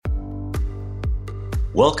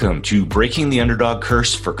Welcome to Breaking the Underdog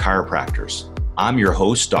Curse for Chiropractors. I'm your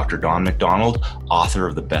host, Dr. Don McDonald, author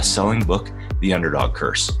of the best-selling book, The Underdog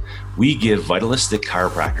Curse. We give vitalistic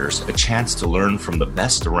chiropractors a chance to learn from the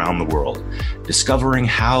best around the world, discovering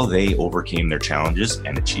how they overcame their challenges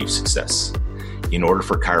and achieved success. In order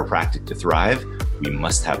for chiropractic to thrive, we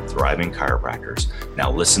must have thriving chiropractors.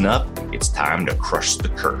 Now listen up, it's time to crush the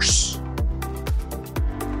curse.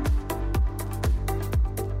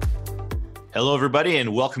 Hello, everybody,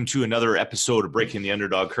 and welcome to another episode of Breaking the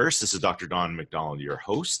Underdog Curse. This is Dr. Don McDonald, your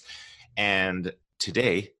host. And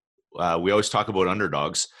today, we always talk about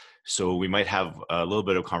underdogs, so we might have a little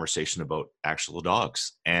bit of conversation about actual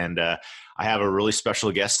dogs. And I have a really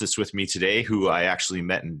special guest that's with me today who I actually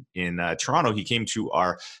met in Toronto. He came to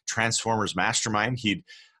our Transformers Mastermind.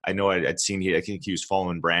 I think he was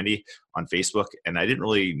following Brandy on Facebook, and I didn't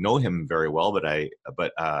really know him very well,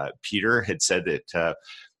 but Peter had said that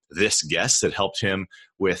this guest that helped him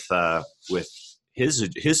with his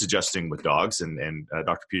adjusting with dogs, and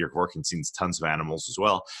Dr. Peter Corkin seen tons of animals as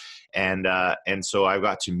well, and so I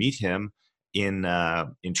got to meet him in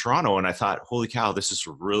Toronto, and I thought, holy cow, this is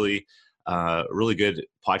a really good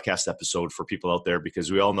podcast episode for people out there,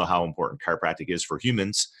 because we all know how important chiropractic is for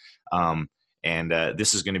humans, and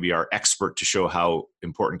this is going to be our expert to show how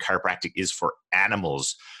important chiropractic is for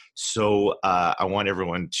animals. So I want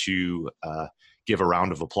everyone to give a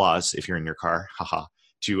round of applause if you're in your car,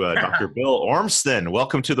 to Dr. Bill Ormston.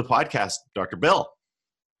 Welcome to the podcast, Dr. Bill.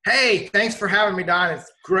 Hey, thanks for having me, Don.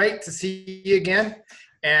 It's great to see you again,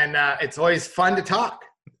 and it's always fun to talk.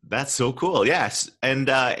 That's so cool. Yes, and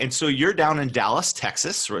so you're down in Dallas,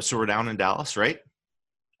 Texas. So we're down in Dallas, right?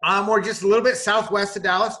 We're just a little bit southwest of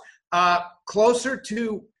Dallas, closer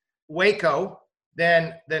to Waco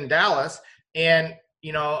than Dallas, and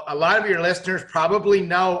you know, a lot of your listeners probably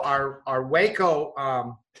know our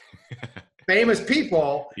Waco famous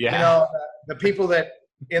people, yeah. You know, the people that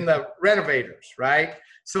in the renovators, right?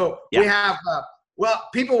 So we have,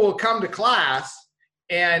 people will come to class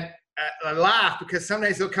and laugh because some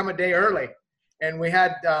days they'll come a day early. And we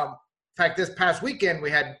had, in fact, this past weekend, we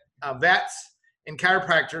had vets and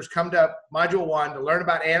chiropractors come to Module 1 to learn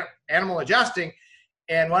about animal adjusting.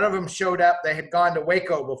 And one of them showed up. They had gone to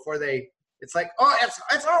Waco before it's like, oh,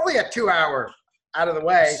 it's only a 2 hour out of the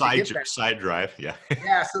way. Side drive, yeah.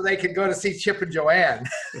 Yeah, so they could go to see Chip and Joanne.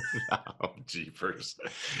 Oh, jeepers.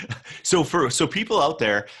 So people out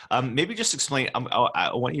there, maybe just explain,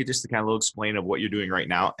 I want you just to kind of explain of what you're doing right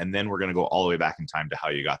now, and then we're going to go all the way back in time to how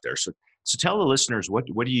you got there. So tell the listeners, what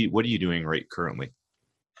are you doing right currently?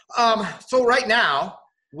 So right now,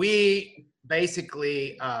 we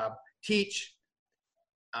basically teach,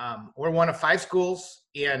 we're one of 5 schools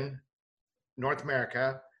in North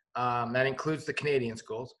America, that includes the Canadian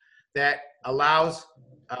schools, that allows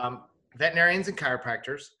veterinarians and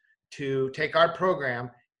chiropractors to take our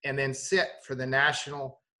program and then sit for the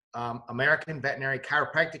National American Veterinary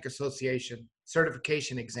Chiropractic Association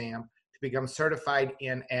certification exam to become certified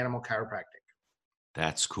in animal chiropractic.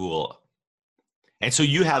 That's cool. And so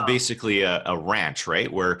you have basically a ranch,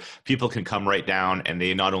 right, where people can come right down and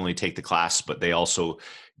they not only take the class, but they also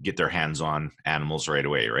get their hands on animals right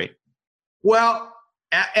away, right? Well,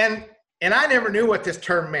 and I never knew what this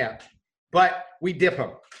term meant, but we dip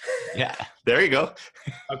them. Yeah, there you go.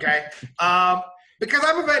 Okay. Because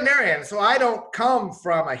I'm a veterinarian, so I don't come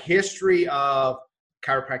from a history of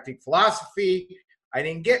chiropractic philosophy. I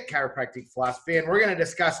didn't get chiropractic philosophy, and we're going to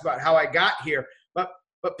discuss about how I got here.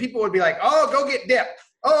 But people would be like, oh, go get dipped.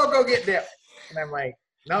 Oh, go get dipped. And I'm like,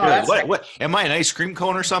 no. That's what? Am I an ice cream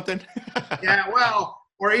cone or something? Yeah, well,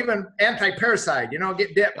 or even anti-parasite,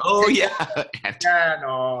 get dipped. Oh, yeah. Yeah,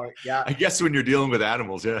 no, yeah. I guess when you're dealing with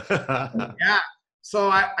animals, yeah. Yeah.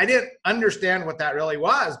 So I didn't understand what that really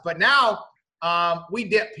was. But now we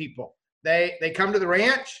dip people. They come to the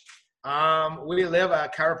ranch. We live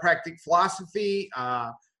a chiropractic philosophy,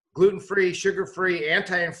 gluten-free, sugar-free,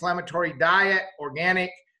 anti-inflammatory diet,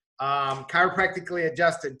 organic, chiropractically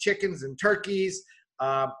adjusted chickens and turkeys,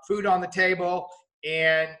 food on the table,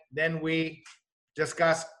 and then we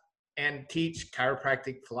discuss and teach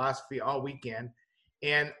chiropractic philosophy all weekend.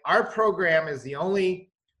 And our program is the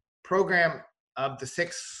only program of the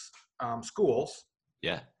 6 schools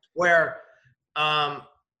where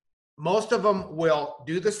most of them will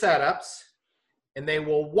do the setups and they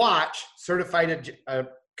will watch certified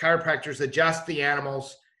chiropractors adjust the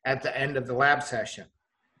animals at the end of the lab session.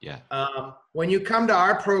 Yeah. When you come to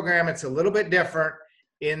our program, it's a little bit different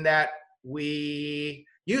in that we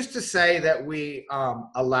used to say that we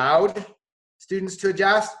allowed students to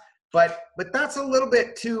adjust, but that's a little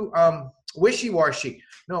bit too wishy-washy.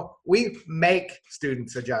 No, we make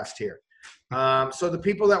students adjust here. So the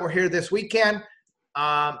people that were here this weekend,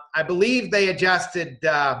 I believe they adjusted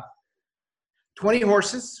 20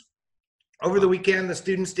 horses over the weekend. The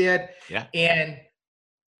students did. Yeah. And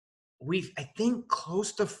I think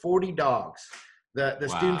close to 40 dogs. The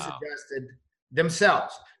students adjusted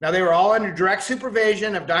themselves. Now they were all under direct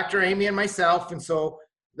supervision of Dr. Amy and myself. And so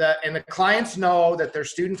the clients know that their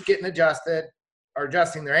students getting adjusted or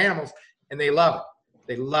adjusting their animals, and they love it.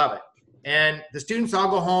 They love it. And the students all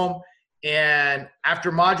go home, and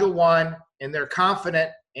after module 1, and they're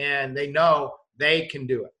confident and they know they can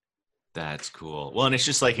do it. That's cool. Well, and it's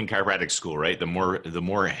just like in chiropractic school, right? The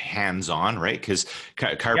more hands-on, right? Because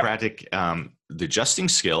chiropractic, the adjusting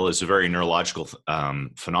skill is a very neurological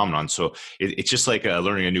phenomenon. So it's just like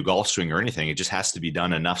learning a new golf swing or anything. It just has to be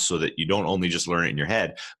done enough so that you don't only just learn it in your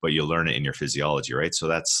head, but you learn it in your physiology, right? So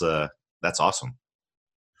that's awesome.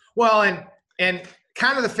 Well, and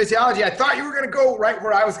kind of the physiology, I thought you were going to go right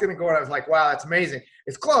where I was going to go, and I was like, wow, that's amazing.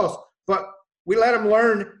 It's close, but we let them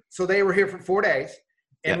learn. So they were here for 4 days.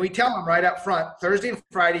 And we tell them right up front, Thursday and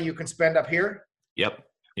Friday, you can spend up here. Yep.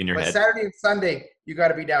 In your head. Saturday and Sunday, you got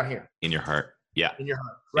to be down here. In your heart. Yeah. In your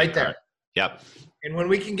heart. Right there. Heart. Yep. And when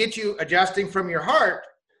we can get you adjusting from your heart,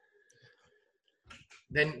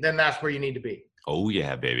 then that's where you need to be. Oh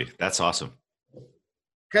yeah, baby. That's awesome.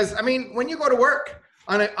 Because I mean, when you go to work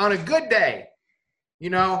on a good day,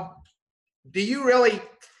 do you really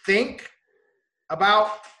think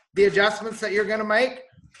about the adjustments that you're going to make,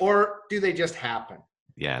 or do they just happen?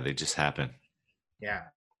 Yeah, they just happen. Yeah.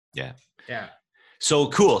 Yeah. Yeah. So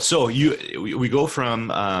cool. So we go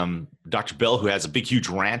from Dr. Bill, who has a big, huge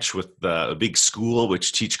ranch with a big school,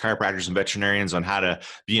 which teach chiropractors and veterinarians on how to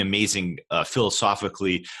be amazing,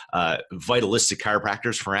 philosophically, vitalistic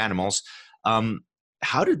chiropractors for animals.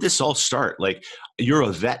 How did this all start? Like, you're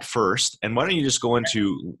a vet first, and why don't you just go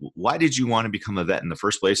into why did you want to become a vet in the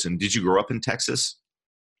first place? And did you grow up in Texas?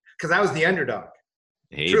 Because I was the underdog.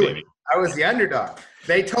 Hey, truly, baby. I was the underdog.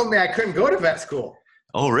 They told me I couldn't go to vet school.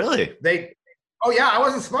 Oh, really? Oh yeah, I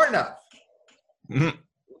wasn't smart enough. Mm-hmm.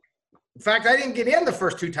 In fact, I didn't get in the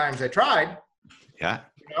first 2 times I tried. Yeah.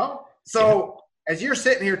 So as you're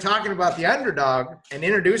sitting here talking about the underdog and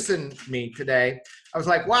introducing me today, I was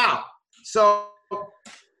like, wow. So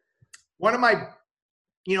one of my,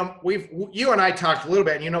 you and I talked a little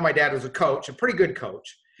bit, and my dad was a coach, a pretty good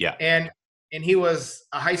coach. Yeah. And he was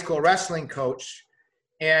a high school wrestling coach.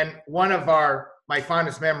 And one of my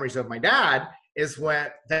fondest memories of my dad is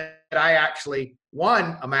that I actually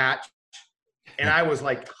won a match, and I was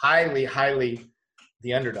like highly, highly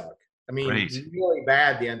the underdog. I mean, really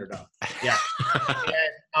bad the underdog. Yeah.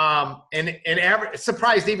 and it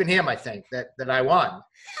surprised even him, I think, that I won.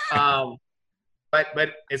 But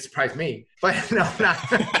it surprised me. But no, not.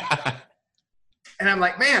 And I'm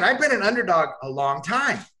like, man, I've been an underdog a long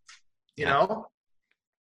time, you know?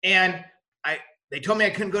 And they told me I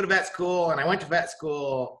couldn't go to vet school, and I went to vet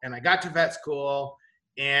school, and I got to vet school,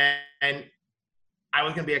 and I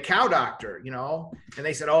was going to be a cow doctor, and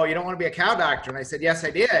they said, oh, you don't want to be a cow doctor. And I said, yes,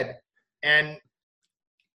 I did. And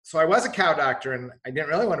so I was a cow doctor, and I didn't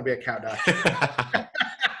really want to be a cow doctor.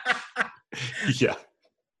 Yeah.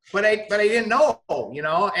 But I didn't know,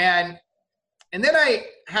 and then I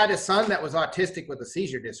had a son that was autistic with a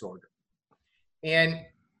seizure disorder. And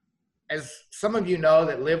as some of you know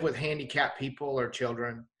that live with handicapped people or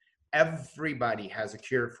children, everybody has a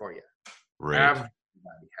cure for you. Right. Everybody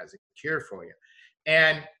has a cure for you.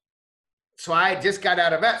 And so I just got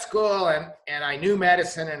out of vet school, and I knew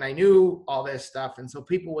medicine, and I knew all this stuff. And so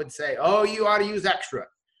people would say, oh, you ought to use extra,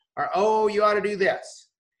 or, oh, you ought to do this.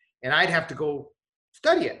 And I'd have to go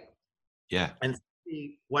study it. Yeah. And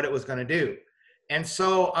see what it was going to do. And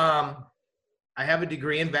so I have a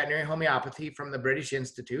degree in veterinary homeopathy from the British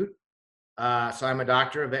Institute. So I'm a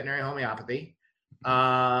doctor of veterinary homeopathy,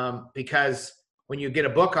 because when you get a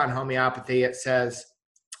book on homeopathy, it says,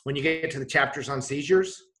 when you get to the chapters on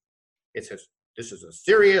seizures, it says, this is a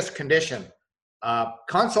serious condition.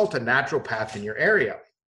 Consult a naturopath in your area.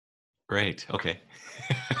 Great. Okay.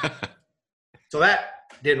 So that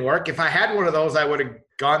didn't work. If I had one of those, I would have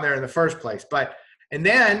gone there in the first place. And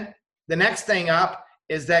then the next thing up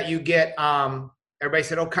is that you get, everybody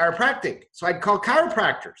said, oh, chiropractic. So I'd call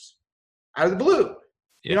chiropractors out of the blue.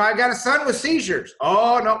 Yeah. I got a son with seizures.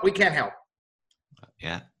 Oh, no, we can't help.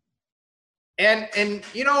 Yeah. And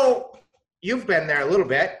you've been there a little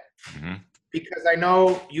bit, mm-hmm. because I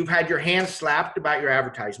know you've had your hands slapped about your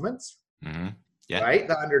advertisements, mm-hmm. Yeah. Right?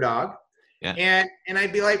 The underdog. Yeah. And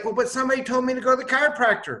I'd be like, well, but somebody told me to go to the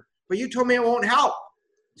chiropractor, but you told me it won't help.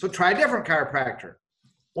 So try a different chiropractor.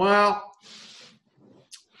 Well,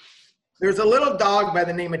 there's a little dog by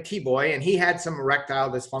the name of T-Boy, and he had some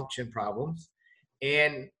erectile dysfunction problems.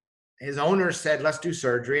 And his owner said, let's do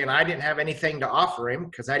surgery. And I didn't have anything to offer him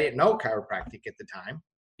because I didn't know chiropractic at the time.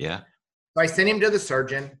 Yeah. So I sent him to the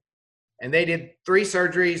surgeon, and they did 3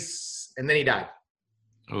 surgeries, and then he died.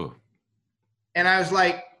 Oh. And I was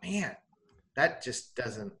like, man, that just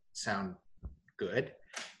doesn't sound good.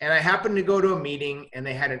 And I happened to go to a meeting, and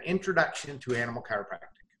they had an introduction to animal chiropractic.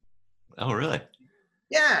 Oh, really?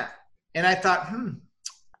 Yeah. And I thought,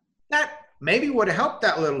 that maybe would have helped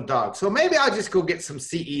that little dog. So maybe I'll just go get some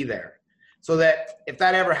CE there so that if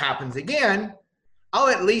that ever happens again, I'll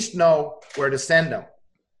at least know where to send them.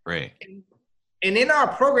 Right. And in our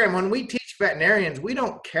program, when we teach veterinarians, we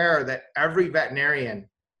don't care that every veterinarian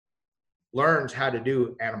learns how to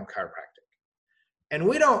do animal chiropractic. And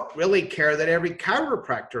we don't really care that every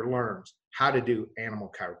chiropractor learns how to do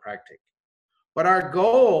animal chiropractic. But our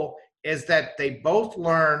goal is that they both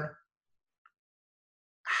learn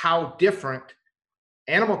how different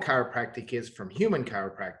animal chiropractic is from human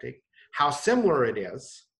chiropractic, how similar it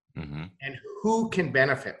is, and who can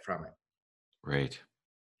benefit from it. Right.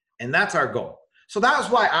 And that's our goal. So that was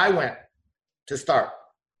why I went to start.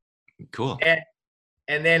 Cool. And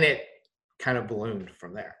then it kind of ballooned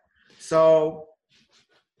from there. So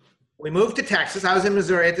we moved to Texas. I was in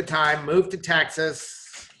Missouri at the time, moved to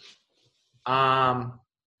Texas, got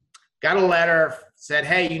a letter, said,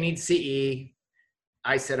 hey, you need CE.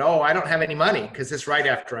 I said, oh, I don't have any money because it's right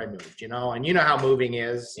after I moved, and you know how moving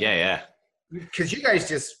is. Yeah. Because you guys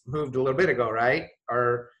just moved a little bit ago, right?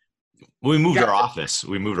 Or we moved our office.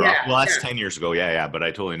 We moved our office. Well, that's 10 years ago. Yeah. But I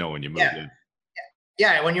totally know when you moved in.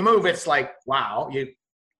 Yeah, when you move, it's like, wow,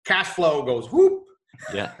 cash flow goes whoop.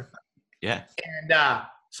 Yeah. And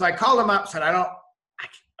so I called them up, said, and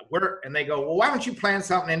they go, well, why don't you plan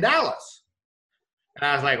something in Dallas? And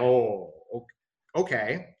I was like, oh,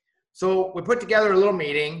 okay. So we put together a little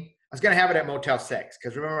meeting. I was going to have it at Motel 6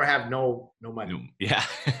 because remember, I have no money. Yeah.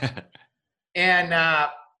 And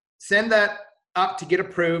send that up to get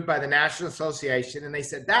approved by the National Association. And they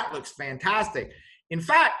said, that looks fantastic. In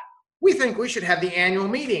fact, we think we should have the annual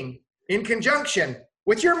meeting in conjunction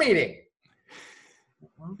with your meeting.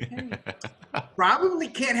 Okay. Probably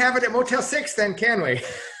can't have it at Motel 6 then, can we?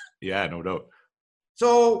 Yeah, no doubt.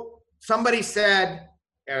 So somebody said,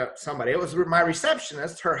 it was my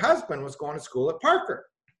receptionist, her husband was going to school at Parker.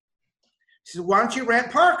 She said, why don't you rent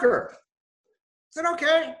Parker? I said,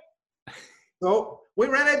 okay. So we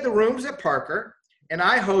rented the rooms at Parker, and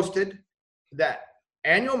I hosted that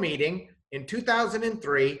annual meeting in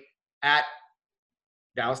 2003 at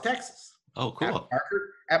Dallas, Texas. Oh, cool.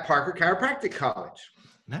 At Parker Chiropractic College.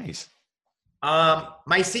 Nice.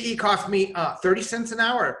 My CE cost me 30 cents an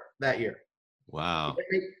hour that year. Wow.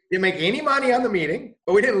 Didn't make any money on the meeting,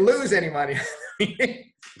 but we didn't lose any money on the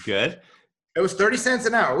meeting. Good. It was 30 cents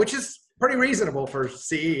an hour, which is pretty reasonable for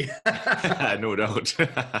CE. No doubt.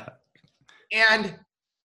 And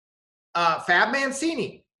Fab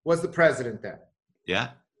Mancini was the president then.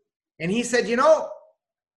 Yeah. And he said,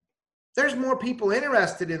 there's more people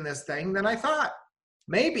interested in this thing than I thought.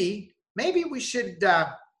 Maybe we should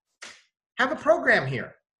have a program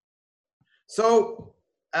here. So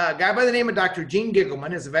a guy by the name of Dr. Gene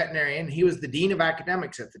Giggleman is a veterinarian. He was the dean of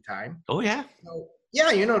academics at the time. Oh, yeah. So,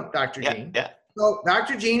 yeah, you know Dr. Gene. Yeah. So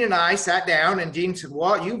Dr. Gene and I sat down, and Gene said,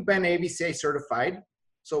 well, you've been ABCA certified,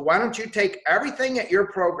 so why don't you take everything at your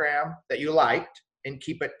program that you liked and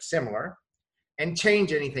keep it similar and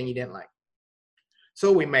change anything you didn't like.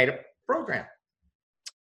 So we made a program,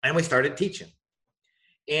 and we started teaching.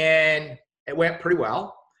 And it went pretty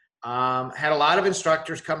well. Had a lot of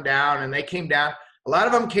instructors come down, and they came down. A lot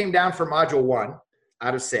of them came down for module 1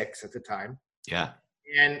 out of 6 at the time. Yeah.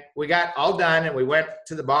 And we got all done, and we went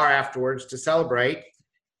to the bar afterwards to celebrate.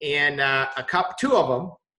 And 2 of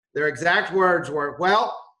them, their exact words were,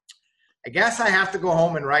 well, I guess I have to go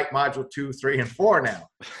home and write module 2, 3, and 4 now.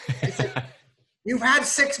 I said, you've had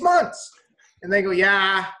 6 months. And they go,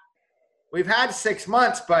 yeah, we've had 6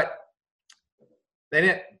 months, but they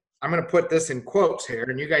didn't. I'm going to put this in quotes here,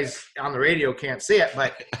 and you guys on the radio can't see it,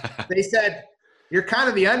 but they said, you're kind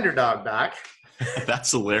of the underdog, Doc.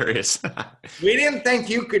 That's hilarious. We didn't think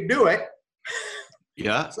you could do it.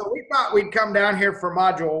 Yeah. So we thought we'd come down here for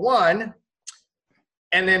module 1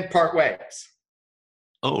 and then part ways.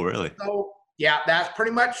 Oh, really? So, yeah, that's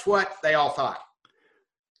pretty much what they all thought.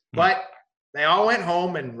 But they all went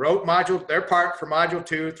home and wrote their part for module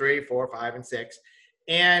 2, 3, 4, 5, and 6.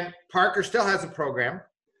 And Parker still has a program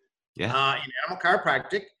in animal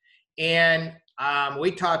chiropractic. And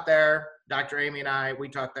we taught there, Dr. Amy and I, we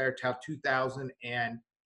taught there till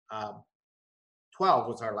 2012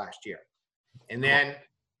 was our last year. And then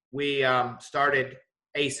we started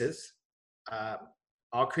ACEs,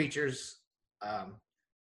 All Creatures,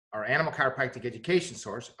 our animal chiropractic education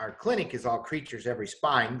source. Our clinic is All Creatures Every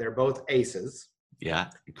Spine. They're both ACEs. Yeah,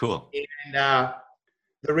 cool. And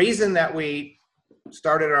the reason that we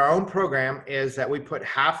started our own program is that we put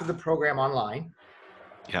half of the program online.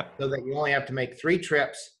 Yeah. So that you only have to make 3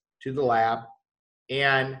 trips to the lab.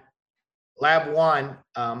 And lab 1,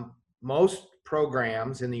 most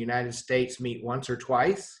programs in the United States meet once or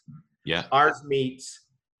twice. Yeah. Ours meets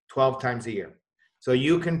 12 times a year. So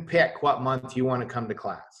you can pick what month you want to come to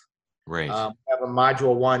class. Right. We have a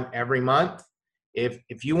module 1 every month.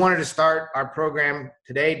 If you wanted to start our program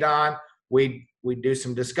today, Don, we'd do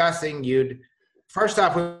some discussing. First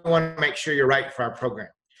off, we want to make sure you're right for our program.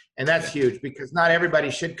 And that's huge because not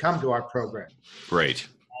everybody should come to our program. Right.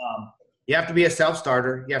 You have to be a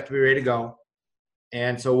self-starter. You have to be ready to go.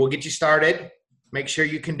 And so we'll get you started. Make sure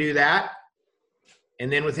you can do that.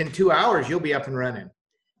 And then within 2 hours, you'll be up and running.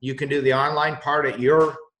 You can do the online part at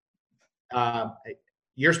your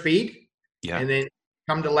speed. Yeah. And then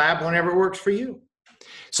come to lab whenever it works for you.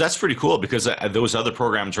 So that's pretty cool because those other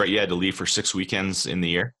programs, right? You had to leave for 6 weekends in the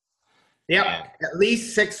year. Yeah, at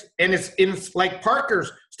least 6. And it's like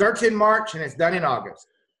Parker's starts in March and it's done in August.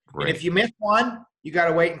 Right. And if you miss one, you got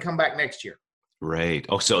to wait and come back next year. Right.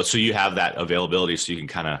 Oh, so you have that availability so you can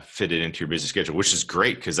kind of fit it into your busy schedule, which is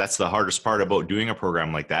great because that's the hardest part about doing a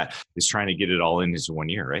program like that is trying to get it all in as 1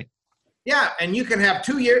 year, right? Yeah, and you can have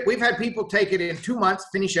 2 years. We've had people take it in 2 months,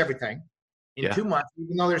 finish everything in 2 months.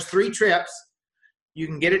 Even though there's 3 trips, you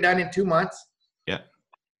can get it done in 2 months. Yeah.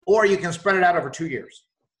 Or you can spread it out over 2 years.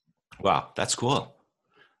 Wow, that's cool.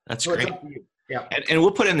 That's great. It's up to you. Yeah. And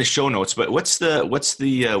we'll put it in the show notes, but what's the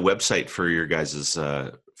website for your guys's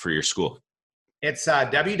for your school? It's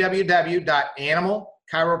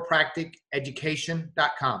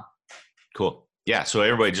www.animalchiropracticeducation.com. Cool. Yeah. So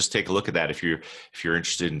everybody just take a look at that if you're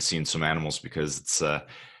interested in seeing some animals because it's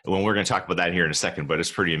when we're going to talk about that here in a second, but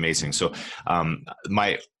it's pretty amazing. So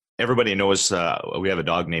everybody knows we have a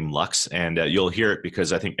dog named Lux, and you'll hear it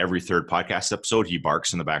because I think every third podcast episode he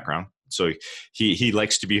barks in the background. So he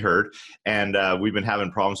likes to be heard, and we've been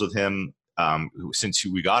having problems with him since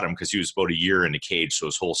we got him because he was about a year in a cage, so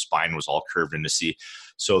his whole spine was all curved into C.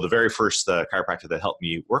 So the very first chiropractor that helped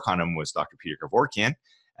me work on him was Dr. Peter Kevorkian,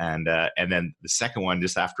 and then the second one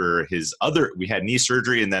just after we had knee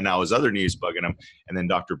surgery, and then now his other knee is bugging him, and then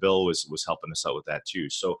Dr. Bill was helping us out with that too.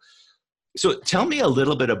 So tell me a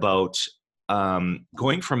little bit about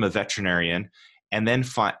going from a veterinarian and then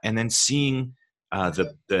seeing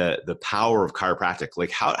the power of chiropractic.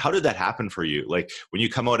 Like how did that happen for you? Like when you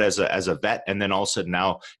come out as a vet and then all of a sudden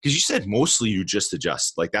now, because you said mostly you just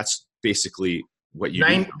adjust, like that's basically what you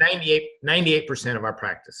do. 98% of our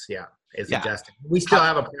practice, is adjusting. We still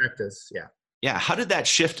have a practice, Yeah. How did that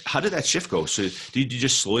shift go? So did you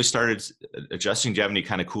just slowly started adjusting? Do you have any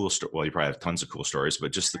kind of cool well, you probably have tons of cool stories,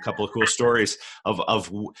 but just a couple of cool stories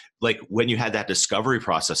of like when you had that discovery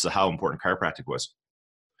process of how important chiropractic was?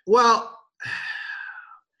 Well,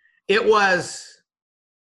 it was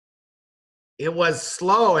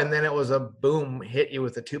slow, and then it was a boom, hit you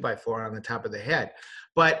with a 2x4 on the top of the head.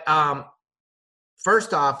 But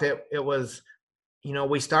first off, it was,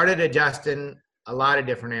 we started adjusting a lot of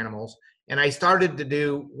different animals. And I started to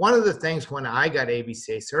do one of the things when I got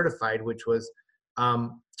ABCA certified, which was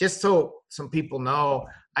just so some people know,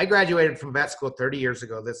 I graduated from vet school 30 years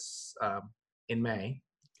ago, in May.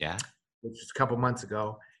 Yeah. Which was a couple months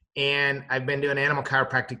ago. And I've been doing animal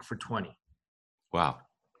chiropractic for 20. Wow.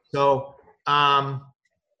 So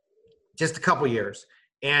just a couple years.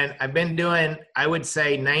 And I've been doing, I would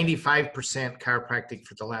say 95% chiropractic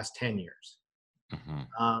for the last 10 years.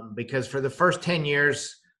 Mm-hmm. Because for the first 10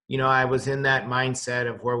 years, I was in that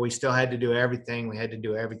mindset of where we still had to do everything. We had to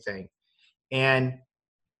do everything. And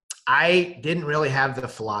I didn't really have the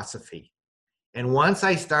philosophy. And once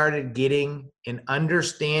I started getting and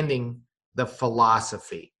understanding the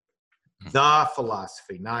philosophy, not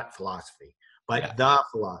philosophy, but the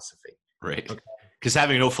philosophy. Right. Because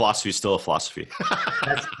having no philosophy is still a philosophy.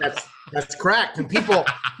 That's correct. And people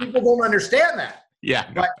don't understand that.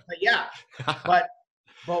 Yeah. But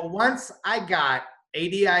once I got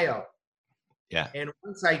ADIO, and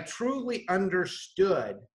once I truly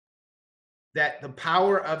understood that the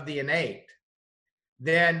power of the innate,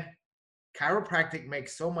 then chiropractic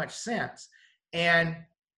makes so much sense. And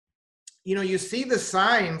you see the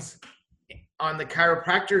signs on the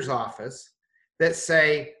chiropractor's office that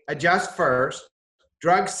say adjust first,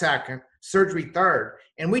 drug second, surgery third.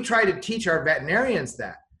 And we try to teach our veterinarians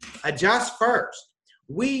that adjust first.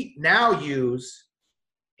 We now use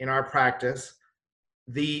in our practice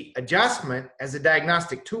the adjustment as a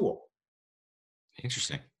diagnostic tool.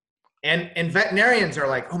 Interesting. And veterinarians are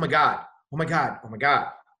like, oh my God, oh my God, oh my God.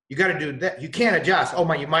 You got to do that. You can't adjust. Oh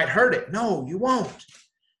my, you might hurt it. No, you won't.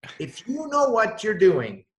 If you know what you're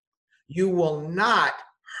doing, you will not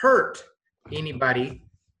hurt anybody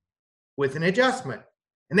with an adjustment.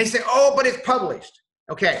 And they say, oh, but it's published.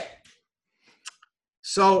 Okay.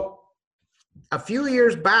 So a few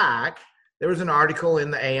years back, there was an article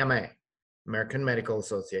in the AMA, American Medical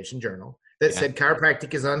Association Journal, that said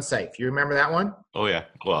chiropractic is unsafe. You remember that one? Oh, yeah.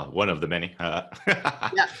 Well, one of the many. Yeah.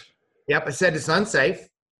 Yep. It said it's unsafe.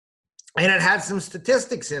 And it had some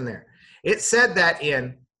statistics in there. It said that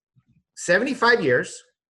in 75 years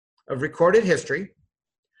of recorded history,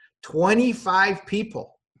 25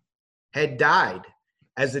 people had died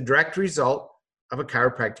as a direct result of a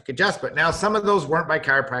chiropractic adjustment. Now, some of those weren't by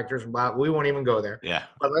chiropractors, but we won't even go there. Yeah.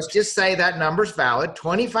 But let's just say that number's valid.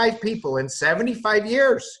 25 people in 75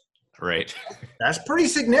 years. Right. That's pretty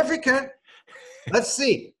significant. Let's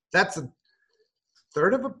see. That's a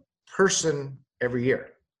third of a person every year.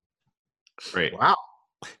 Right. Wow.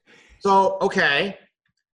 So, okay.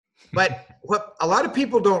 But what a lot of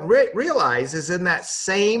people don't realize is in that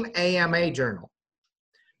same AMA journal,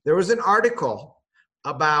 there was an article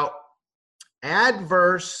about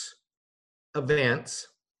adverse events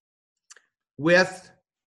with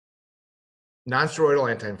non-steroidal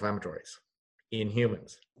anti-inflammatories in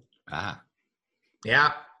humans. Ah.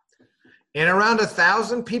 Yeah. And around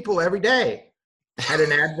 1,000 people every day had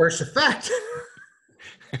an adverse effect.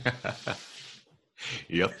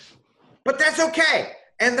 Yep. But that's okay.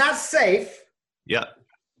 And that's safe. Yeah.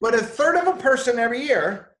 But a third of a person every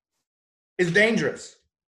year is dangerous.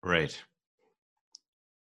 Right.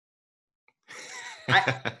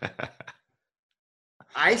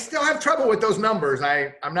 I still have trouble with those numbers.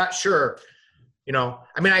 I'm not sure. You know,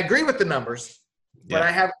 I mean, I agree with the numbers, but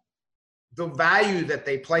I have the value that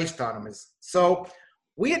they placed on them is so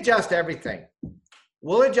we adjust everything.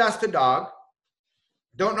 We'll adjust a dog.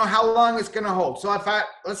 Don't know how long it's going to hold. So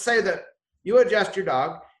let's say that you adjust your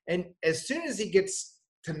dog, and as soon as he gets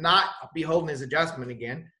to not be holding his adjustment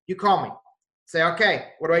again, you call me. Say, okay,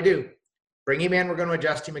 what do I do? Bring him in. We're going to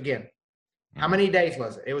adjust him again. How many days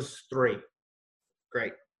was it? It was 3.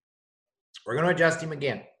 Great. We're going to adjust him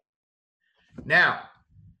again. Now,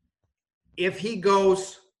 if he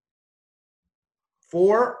goes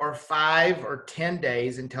 4 or 5 or 10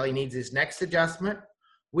 days until he needs his next adjustment,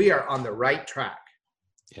 we are on the right track.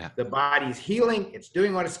 Yeah. The body's healing. It's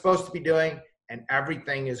doing what it's supposed to be doing, and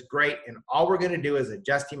everything is great. And all we're going to do is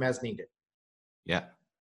adjust him as needed. Yeah.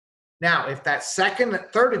 Now, if that second,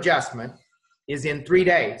 third adjustment is in 3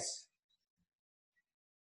 days,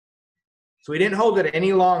 so we didn't hold it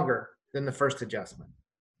any longer than the first adjustment,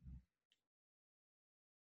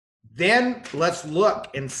 then let's look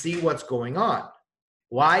and see what's going on.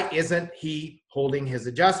 Why isn't he holding his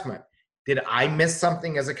adjustment? Did I miss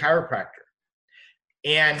something as a chiropractor?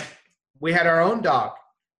 And we had our own dog.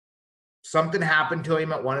 Something happened to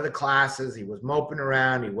him at one of the classes. He was moping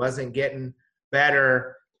around. He wasn't getting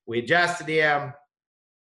better. We adjusted him.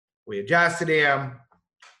 We adjusted him.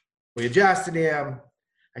 We adjusted him.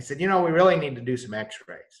 I said, you know, we really need to do some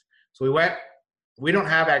x-rays. So we went, we don't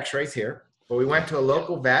have x-rays here, but we went to a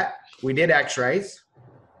local vet. We did x-rays.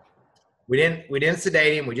 We didn't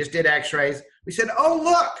sedate him. We just did x-rays. We said, oh,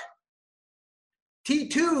 look,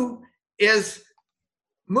 T2 is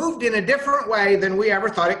moved in a different way than we ever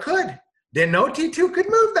thought it could. Didn't know T2 could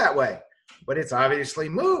move that way, but it's obviously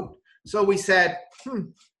moved. So we said,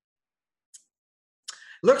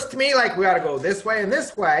 looks to me like we ought to go this way and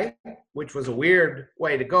this way, which was a weird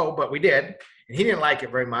way to go, but we did. And he didn't like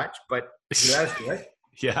it very much, but he let us do it.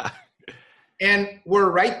 Yeah. And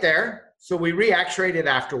we're right there. So we re-x-rayed it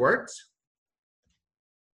afterwards.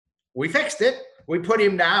 We fixed it. We put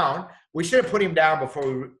him down. We should have put him down before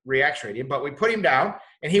we re-x-rayed him, but we put him down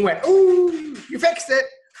and he went, ooh, you fixed it.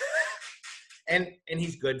 and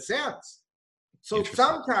he's good since. So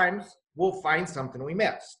sometimes we'll find something we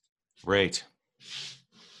missed. Right.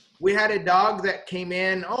 We had a dog that came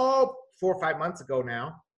in, 4 or 5 months ago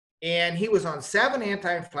now, and he was on 7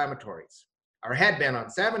 anti-inflammatories, or had been on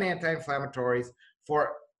 7 anti-inflammatories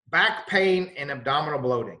for back pain and abdominal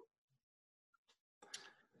bloating.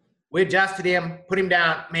 We adjusted him, put him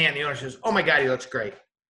down. Man, the owner says, oh my God, he looks great.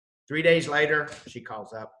 3 days later, she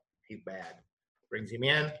calls up, he's bad. Brings him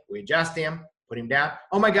in, we adjust him, put him down.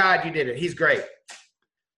 Oh my God, you did it, he's great.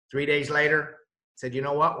 3 days later, said, you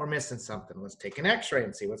know what, we're missing something. Let's take an x-ray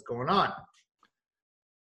and see what's going on.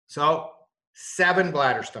 So 7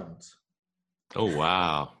 bladder stones. Oh,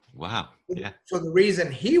 wow. Wow. Yeah. So the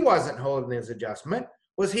reason he wasn't holding his adjustment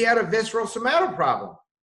was he had a visceral somato problem.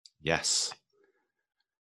 Yes.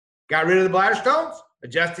 Got rid of the bladder stones,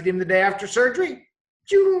 adjusted him the day after surgery.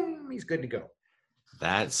 Choom, he's good to go.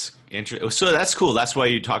 That's interesting. So that's cool. That's why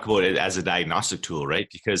you talk about it as a diagnostic tool, right?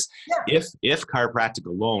 Because if chiropractic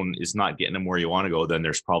alone is not getting them where you want to go, then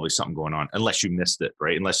there's probably something going on, unless you missed it,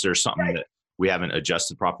 right? Unless there's something that we haven't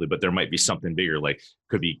adjusted properly, but there might be something bigger, like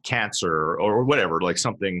could be cancer or whatever, like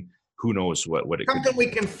something, who knows what it could be. Something we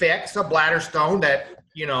can fix, a bladder stone that,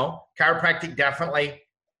 chiropractic definitely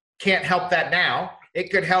can't help that now. It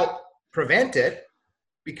could help prevent it,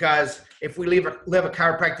 because if we live a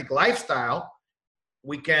chiropractic lifestyle,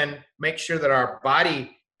 we can make sure that our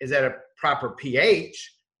body is at a proper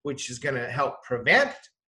pH, which is going to help prevent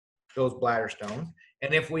those bladder stones.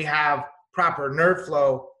 And if we have proper nerve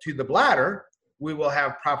flow to the bladder, we will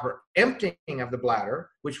have proper emptying of the bladder,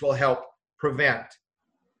 which will help prevent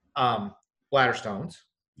bladder stones.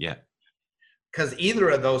 Yeah. Because either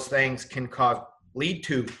of those things can lead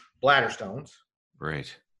to bladder stones.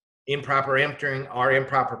 Right. Improper emptying or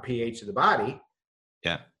improper pH of the body.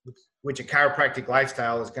 Yeah. Which a chiropractic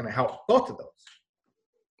lifestyle is going to help both of those.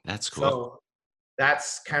 That's cool. So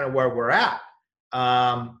that's kind of where we're at.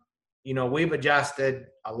 We've adjusted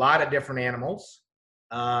a lot of different animals,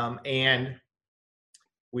 and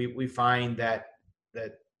we find that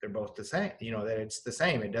they're both the same, that it's the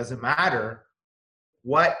same. It doesn't matter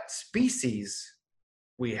what species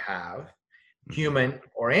we have, human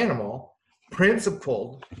or animal,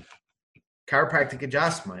 principled chiropractic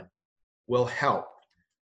adjustment will help.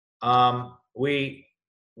 We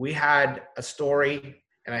had a story,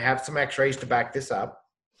 and I have some x-rays to back this up.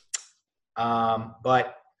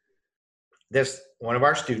 But one of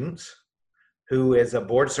our students, who is a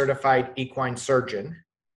board certified equine surgeon,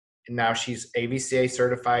 and now she's AVCA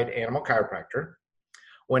certified animal chiropractor,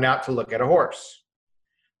 went out to look at a horse.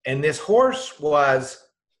 And this horse was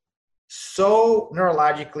so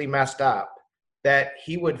neurologically messed up that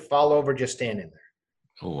he would fall over just standing there.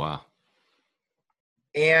 Oh, wow.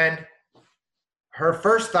 And her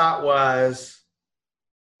first thought was,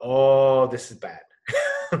 oh, this is bad.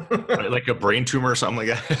 Like a brain tumor or something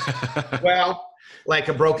like that? Well, like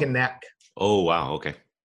a broken neck. Oh, wow. Okay.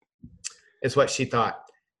 Is what she thought.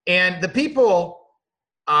 And the people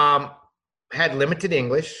had limited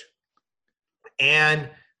English, and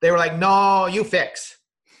they were like, no, you fix.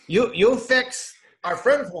 You fix our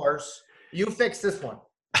friend's horse. You fix this one.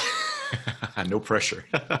 No pressure.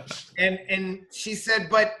 and she said,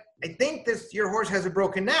 but I think your horse has a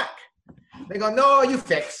broken neck. They go, no, you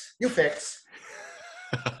fix.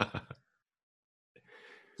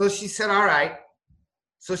 So she said, all right.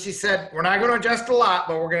 So she said, we're not going to adjust a lot,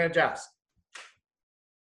 but we're going to adjust.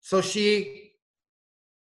 So she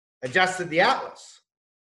adjusted the atlas.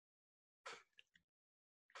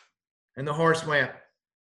 And the horse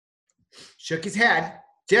shook his head,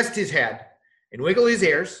 just his head, and wiggled his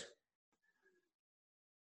ears.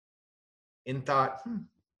 And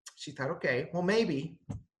she thought, okay, well, maybe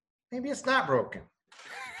it's not broken.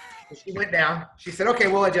 So she went down. She said, okay,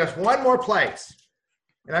 we'll adjust one more place.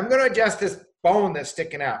 And I'm going to adjust this bone that's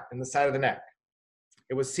sticking out in the side of the neck.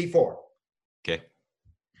 It was C4. Okay.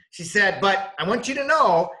 She said, but I want you to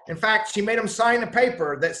know, in fact, she made him sign a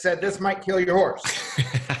paper that said this might kill your horse.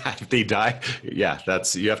 If they die, yeah,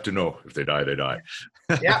 you have to know. If they die, they die.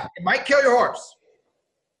 Yeah, it might kill your horse.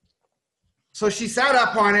 So she sat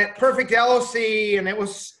up on it, perfect LOC, and it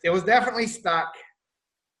was definitely stuck.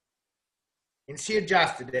 And she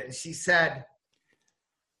adjusted it, and she said,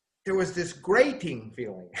 there was this grating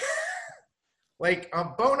feeling, like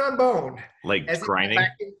bone on bone. Like grinding?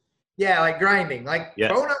 Like grinding, like yeah.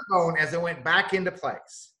 Bone on bone as it went back into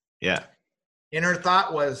place. Yeah. And her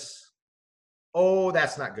thought was, oh,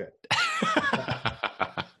 that's not good.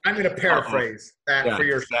 I'm going to paraphrase that for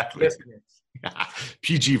your listeners.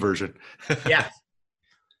 PG version. Yes.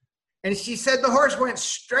 And she said the horse went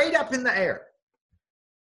straight up in the air.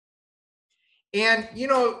 And,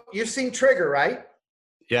 you've seen Trigger, right?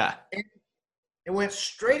 Yeah. And it went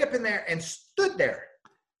straight up in there and stood there,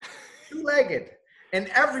 two-legged. And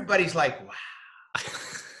everybody's like,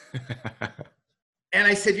 wow. And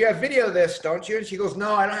I said, you have video of this, don't you? And she goes,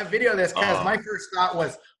 no, I don't have video of this, because my first thought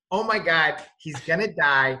was, oh my God, he's going to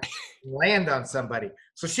die, land on somebody.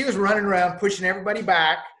 So she was running around, pushing everybody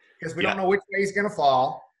back, because we don't know which way he's going to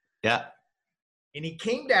fall. Yeah. And he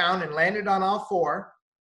came down and landed on all four,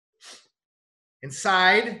 and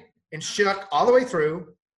sighed and shook all the way through,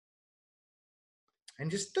 and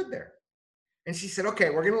just stood there. And she said, okay,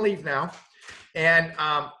 we're going to leave now. And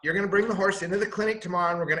you're going to bring the horse into the clinic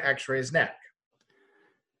tomorrow, and we're going to x-ray his neck.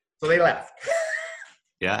 So they left.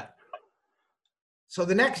 Yeah. So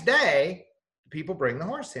the next day, people bring the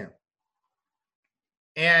horse in.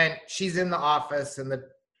 And she's in the office, and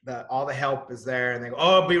all the help is there, and they go,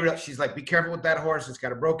 oh, be real. She's like, be careful with that horse. It's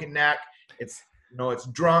got a broken neck. It's, it's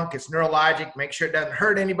drunk. It's neurologic. Make sure it doesn't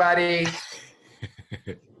hurt anybody.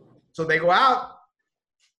 So they go out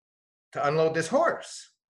to unload this horse.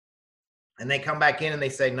 And they come back in and they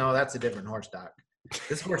say, no, that's a different horse, Doc.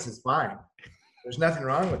 This horse is fine. There's nothing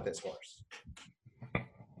wrong with this horse.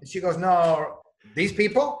 And she goes, no, these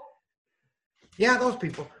people? Yeah, those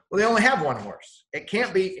people. Well, they only have one horse. It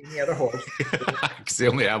can't be any other horse. Because they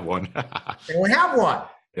only have one. They only have one.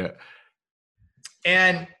 Yeah.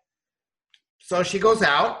 And so she goes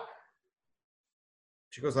out.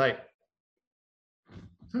 She goes like,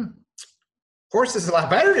 horse is a lot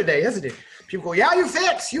better today, isn't it? People go, yeah, you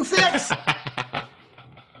fix.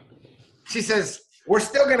 She says, we're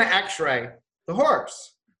still going to x-ray the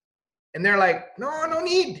horse. And they're like, no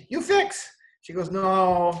need. You fix. She goes,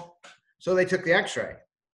 no. So they took the x-ray.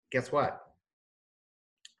 Guess what?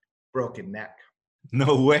 Broken neck.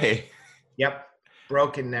 No way. Yep.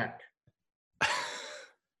 Broken neck.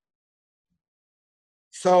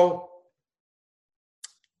 So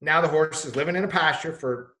now the horse is living in a pasture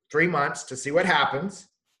for 3 months to see what happens.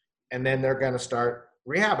 And then they're going to start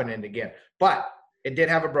rehabbing it again. But it did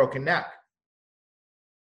have a broken neck.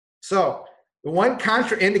 So the one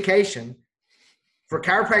contraindication for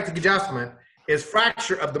chiropractic adjustment is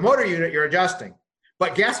fracture of the motor unit you're adjusting.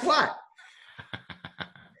 But guess what?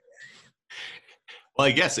 Well,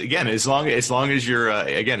 I guess again, as long as your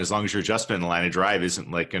adjustment in the line of drive isn't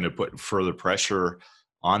like going to put further pressure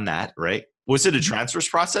on that, right? Was it a transverse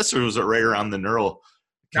process, or was it right around the neural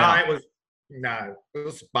canal? It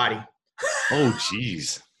was body. Oh,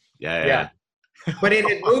 geez. Yeah. But it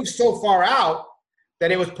had moved so far out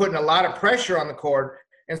that it was putting a lot of pressure on the cord,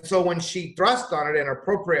 and so when she thrust on it in an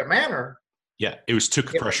appropriate manner,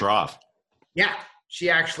 took pressure off. Yeah, she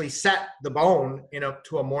actually set the bone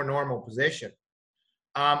to a more normal position.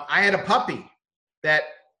 I had a puppy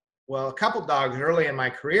a couple dogs early in my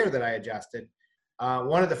career that I adjusted.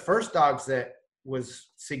 One of the first dogs that was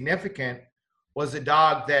significant was a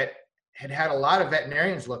dog that had a lot of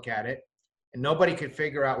veterinarians look at it, and nobody could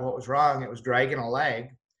figure out what was wrong. It was dragging a leg,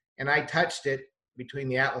 and I touched it between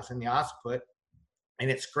the atlas and the occiput,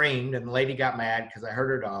 and it screamed, and the lady got mad because I hurt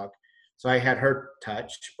her dog. So I had her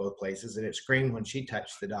touched both places, and it screamed when she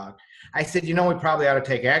touched the dog. I said, we probably ought to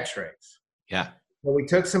take x-rays. Yeah. Well, we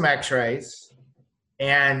took some x-rays,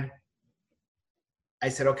 and I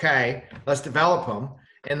said, okay, let's develop them.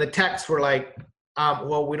 And the techs were like,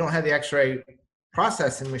 we don't have the x-ray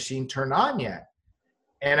processing machine turned on yet.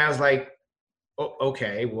 And I was like,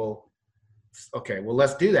 okay,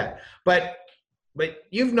 let's do that. But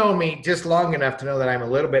you've known me just long enough to know that I'm a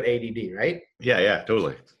little bit ADD, right? Yeah,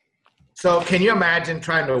 totally. So can you imagine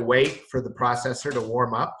trying to wait for the processor to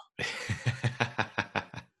warm up?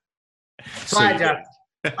 So I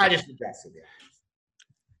just adjusted it.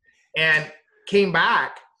 And came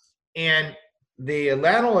back, and the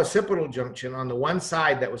atlanto-occipital junction on the one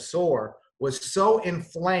side that was sore was so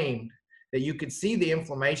inflamed that you could see the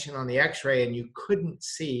inflammation on the x-ray, and you couldn't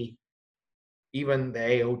see even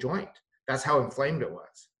the AO joint. That's how inflamed it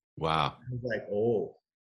was. Wow. I was like,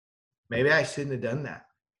 maybe I shouldn't have done that.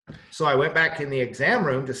 So I went back in the exam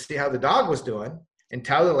room to see how the dog was doing and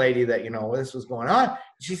tell the lady that, this was going on.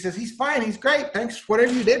 She says, he's fine. He's great. Thanks.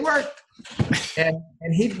 Whatever you did worked. And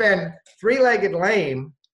he'd been three-legged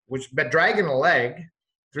lame, which been dragging a leg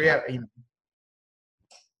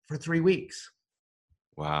for 3 weeks.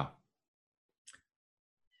 Wow.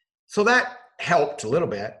 So that helped a little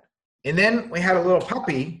bit. And then we had a little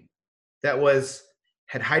puppy that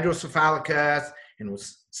had hydrocephalicus and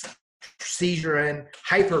was seizuring,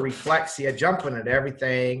 hyperreflexia, jumping at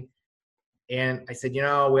everything. And I said, we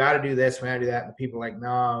ought to do this, we ought to do that. And the people were like,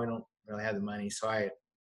 no, we don't really have the money. So I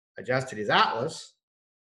adjusted his atlas.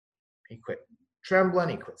 He quit trembling,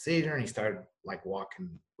 he quit seizuring, he started like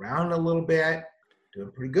walking around a little bit,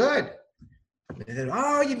 doing pretty good. And they said,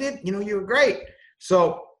 oh, you did, you were great.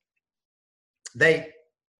 So they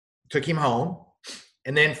took him home,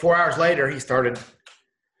 and then 4 hours later, he started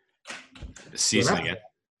seizing it.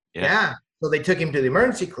 Yeah. So they took him to the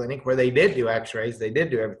emergency clinic where they did do x-rays. They did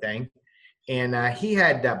do everything. And he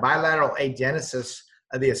had bilateral agenesis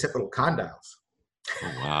of the occipital condyles.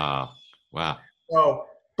 Oh, wow. So,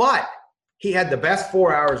 but he had the best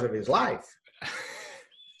 4 hours of his life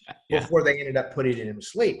before they ended up putting him to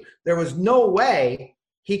sleep. There was no way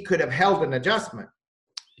he could have held an adjustment.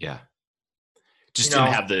 Yeah. Just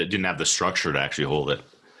didn't have the structure to actually hold it.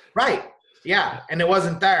 Right. Yeah. And it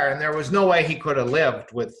wasn't there. And there was no way he could have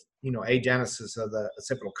lived with, agenesis of the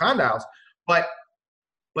occipital condyles.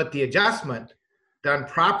 But the adjustment done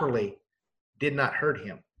properly, did not hurt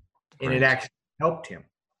him, and it actually helped him.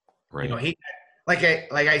 Right. You know, he like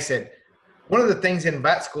I said, one of the things in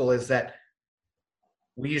vet school is that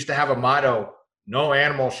we used to have a motto: no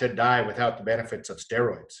animal should die without the benefits of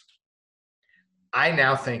steroids. I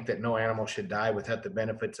now think that no animal should die without the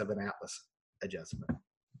benefits of an atlas adjustment.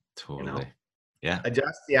 Totally. You know? Yeah.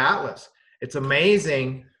 Adjust the atlas. It's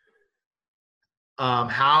amazing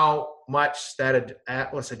how much that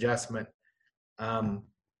atlas adjustment,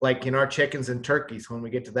 like in our chickens and turkeys, when we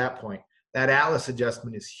get to that point, that atlas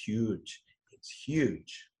adjustment is huge. It's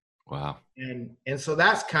huge. Wow. And so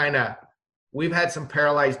that's kind of, we've had some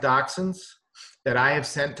paralyzed dachshunds that I have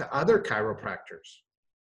sent to other chiropractors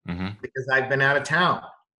because I've been out of town.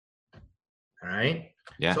 All right.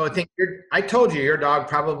 Yeah. So I think I told you your dog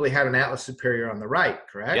probably had an atlas superior on the right,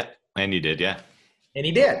 correct? Yeah. And you did. Yeah. And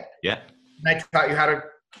he did. Yeah. And I taught you how to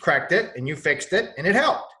correct it, and you fixed it, and it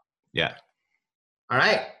helped. Yeah. All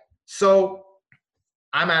right. So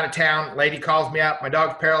I'm out of town. Lady calls me up. My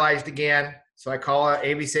dog's paralyzed again. So I call a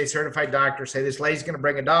ABCA certified doctor, say, this lady's going to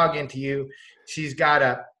bring a dog into you. Dog's got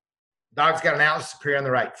an atlas superior on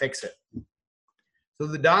the right. Fix it. So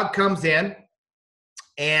the dog comes in,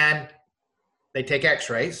 and they take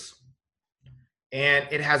x-rays, and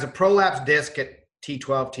it has a prolapse disc at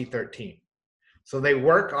T12, T13. So they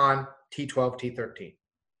work on T12, T13.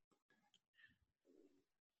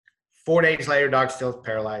 4 days later, dog's still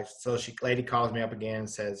paralyzed. So lady calls me up again and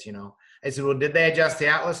says, I said, well, did they adjust the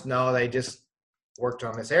atlas? No, they just worked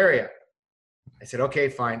on this area. I said, okay,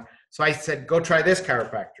 fine. So I said, go try this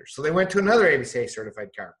chiropractor. So they went to another ABCA certified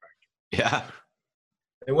chiropractor. Yeah.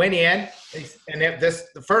 They went in, and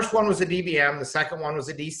the first one was a DVM, the second one was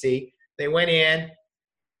a DC. They went in,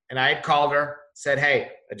 and I had called her, said,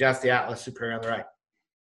 hey, adjust the atlas superior on the right.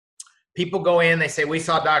 People go in, they say, we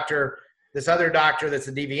saw this other doctor that's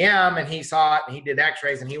a DVM, and he saw it, and he did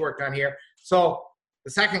x-rays, and he worked on here. So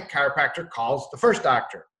the second chiropractor calls the first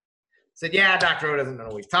doctor. Said, yeah, Dr. O doesn't know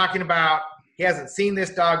what he's talking about. He hasn't seen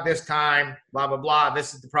this dog this time, blah, blah, blah.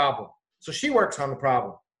 This is the problem. So she works on the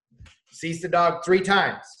problem. Sees the dog 3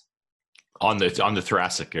 times. On the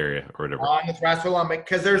thoracic area or whatever. On the thoracolumbar,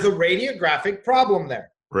 because there's a radiographic problem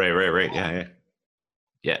there. Right.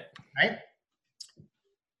 Yeah. Right?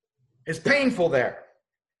 It's painful there.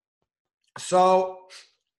 So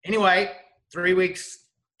anyway, 3 weeks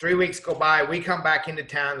go by. We come back into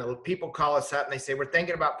town. The people call us up and they say, we're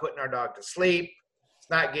thinking about putting our dog to sleep. It's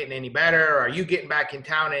not getting any better. Are you getting back in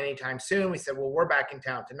town anytime soon? We said, well, we're back in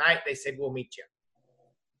town tonight. They said, we'll meet you.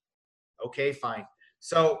 Okay, fine.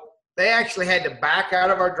 So they actually had to back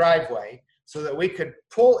out of our driveway so that we could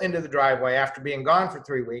pull into the driveway after being gone for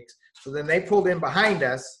 3 weeks. So then they pulled in behind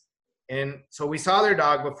us. And so we saw their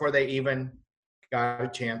dog before they even got a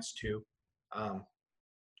chance to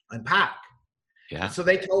unpack. Yeah. So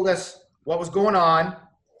they told us what was going on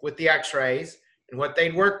with the x-rays and what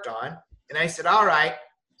they'd worked on. And I said, all right.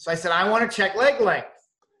 So I said, I want to check leg length.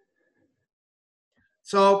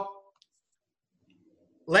 So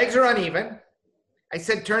legs are uneven. I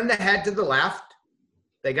said, turn the head to the left.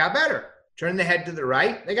 They got better. Turn the head to the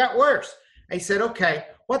right. They got worse. I said, okay,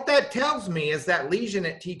 what that tells me is that lesion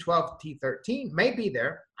at T12, T13 may be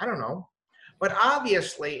there. I don't know. But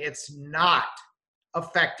obviously it's not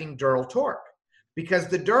affecting dural torque because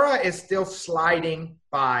the dura is still sliding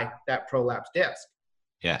by that prolapse disc.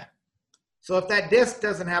 Yeah. So if that disc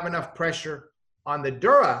doesn't have enough pressure on the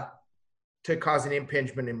dura to cause an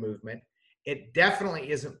impingement in movement, it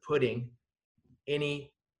definitely isn't putting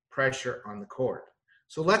any pressure on the cord.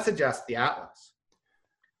 So let's adjust the atlas.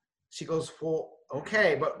 She goes, well,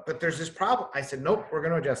 okay, but there's this problem. I said, nope, we're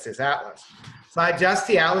going to adjust this atlas. So I adjust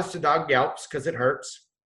the atlas to dog yelps because it hurts.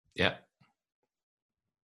 Yeah.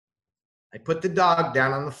 I put the dog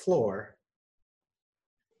down on the floor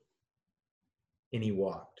and he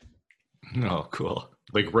walked. Oh, cool.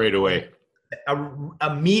 Like right away.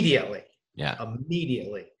 Immediately. Yeah.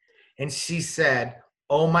 Immediately. And she said,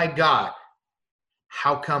 oh my God,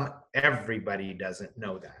 how come everybody doesn't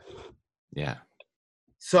know that? Yeah.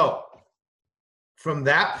 So from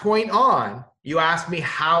that point on, you asked me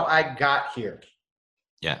how I got here.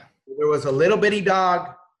 Yeah. There was a little bitty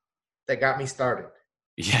dog that got me started.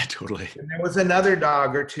 Yeah, totally. And there was another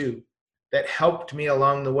dog or two that helped me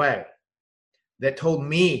along the way, that told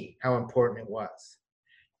me how important it was.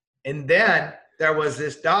 And then there was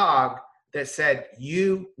this dog that said,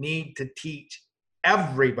 you need to teach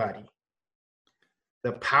everybody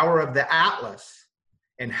the power of the atlas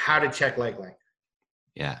and how to check leg length.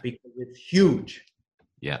 Yeah. Because it's huge.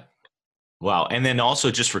 Yeah. Wow. And then also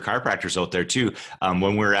just for chiropractors out there too,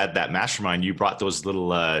 when we were at that mastermind, you brought those little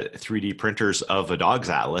 3D printers of a dog's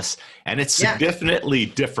atlas, and it's Yeah. significantly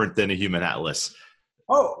different than a human atlas.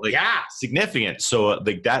 Oh, Like yeah. significant. So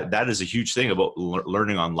like that is a huge thing about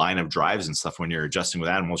learning on line of drives and stuff when you're adjusting with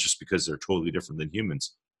animals, just because they're totally different than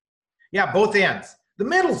humans. Yeah, both ends. The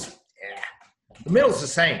middle's the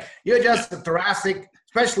same. You adjust the thoracic,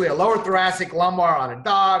 especially a lower thoracic lumbar on a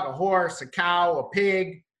dog, a horse, a cow, a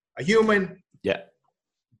pig, a human. Yeah.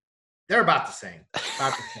 They're about the same.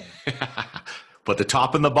 About the same. But the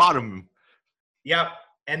top and the bottom. Yep.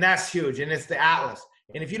 And that's huge. And it's the atlas.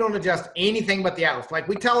 And if you don't adjust anything but the atlas, like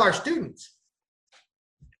we tell our students,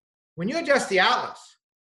 when you adjust the atlas,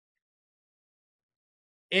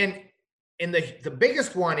 and the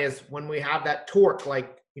biggest one is when we have that torque,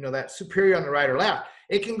 like, that superior on the right or left,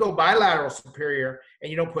 it can go bilateral superior and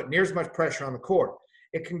you don't put near as much pressure on the cord.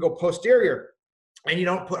 It can go posterior and you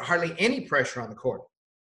don't put hardly any pressure on the cord.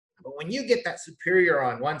 But when you get that superior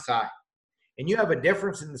on one side and you have a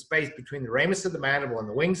difference in the space between the ramus of the mandible and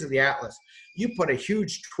the wings of the atlas, you put a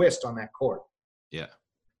huge twist on that cord. Yeah.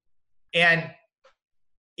 And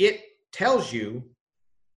it tells you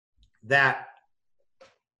that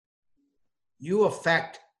you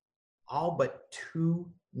affect all but 2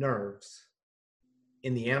 nerves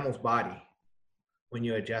in the animal's body when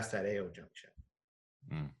you adjust that AO junction.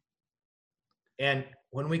 Mm. And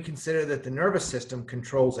when we consider that the nervous system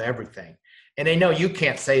controls everything, and I know you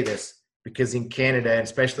can't say this because in Canada, and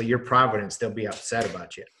especially your Providence, they'll be upset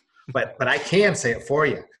about you, but I can say it for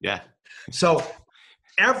you. Yeah. So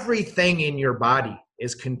everything in your body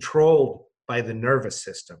is controlled by the nervous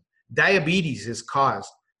system. Diabetes is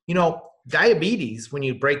caused, diabetes, when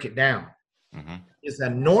you break it down, is a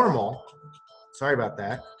normal, sorry about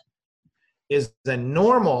that, is the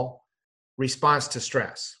normal response to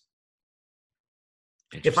stress.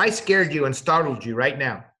 If I scared you and startled you right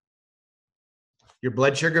now, your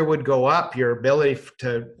blood sugar would go up, your ability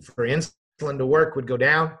for insulin to work would go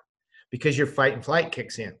down because your fight and flight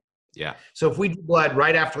kicks in. Yeah. So if we do blood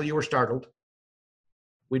right after you were startled,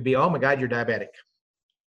 we'd be, oh my God, you're diabetic.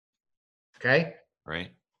 Okay?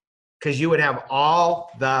 Right. Because you would have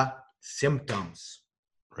all the symptoms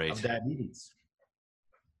of diabetes.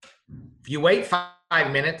 If you wait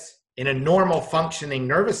 5 minutes in a normal functioning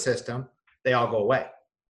nervous system, they all go away.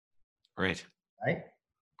 Right. Right?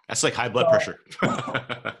 That's like high blood pressure.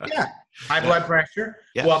 Yeah. High blood pressure.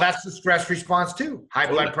 Yeah. Well, that's the stress response too. High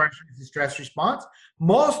blood pressure is the stress response.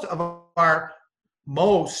 Most of our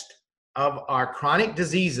chronic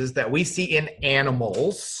diseases that we see in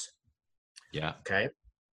animals. Yeah. Okay.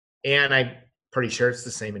 And I'm pretty sure it's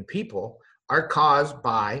the same in people, are caused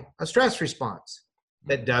by a stress response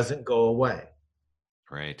that doesn't go away.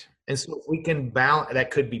 Right. And so if we can balance,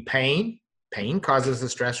 that could be pain. Pain causes a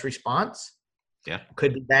stress response. Yeah.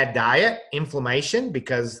 Could be bad diet, inflammation,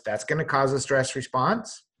 because that's going to cause a stress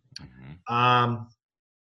response. Bad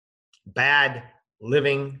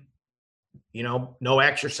living, no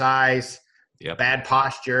exercise, bad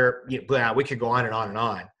posture. We could go on and on and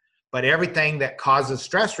on. But everything that causes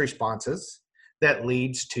stress responses that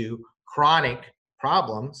leads to chronic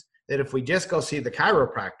problems, that if we just go see the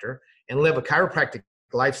chiropractor and live a chiropractic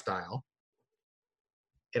lifestyle,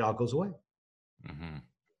 it all goes away.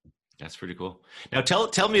 That's pretty cool. Now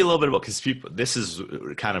tell me a little bit about, because this is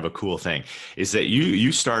kind of a cool thing, is that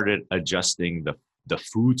you started adjusting the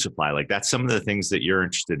food supply. Like that's some of the things that you're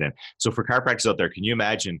interested in. So for chiropractors out there, can you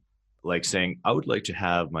imagine like saying, I would like to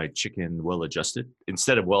have my chicken well adjusted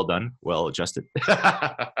instead of well done, well adjusted?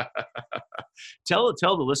 Tell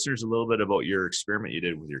the listeners a little bit about your experiment you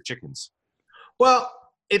did with your chickens. Well,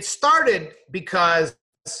 it started because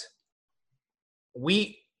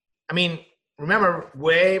remember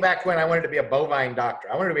way back when I wanted to be a bovine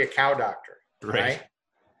doctor. I wanted to be a cow doctor. Right?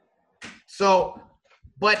 So,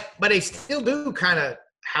 but I still do kind of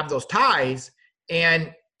have those ties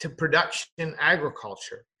and to production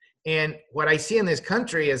agriculture. And what I see in this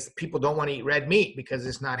country is people don't want to eat red meat because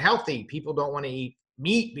it's not healthy. People don't want to eat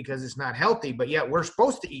meat because it's not healthy, but yet we're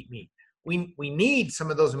supposed to eat meat. We need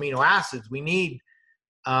some of those amino acids. We need,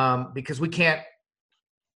 because we can't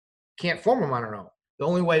form them on our own. The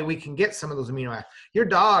only way we can get some of those amino acids. Your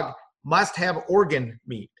dog must have organ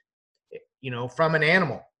meat, from an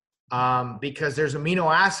animal, because there's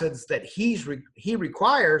amino acids that he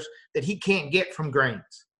requires that he can't get from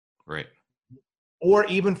grains. Right. Or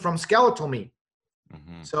even from skeletal meat.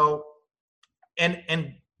 So,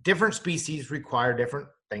 and different species require different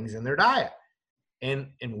things in their diet. And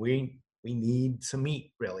we need some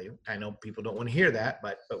meat, really. I know people don't want to hear that,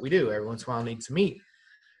 but we do. Every once in a while need some meat.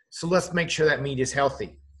 So let's make sure that meat is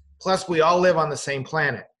healthy. Plus, we all live on the same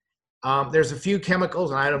planet. There's a few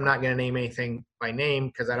chemicals, and I'm not going to name anything by name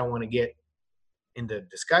because I don't want to get into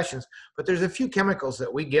discussions, but there's a few chemicals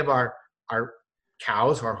that we give our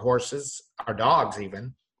cows, our horses, our dogs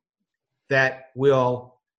even, that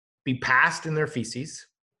will be passed in their feces,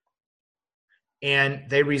 and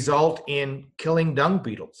they result in killing dung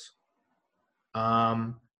beetles.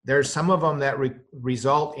 There's some of them that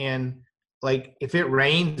result in, like, if it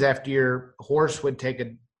rains after your horse would take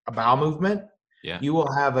a bowel movement, you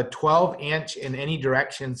will have a 12-inch in any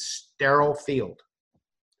direction sterile field.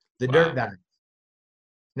 The dirt dies.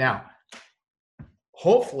 Now,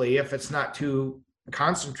 hopefully, if it's not too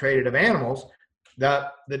concentrated of animals,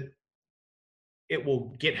 it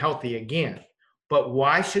will get healthy again. But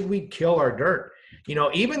why should we kill our dirt?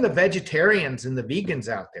 Even the vegetarians and the vegans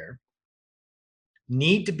out there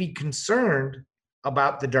need to be concerned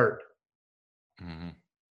about the dirt. Mm-hmm.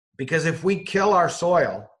 Because if we kill our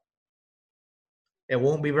soil, it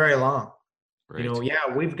won't be very long.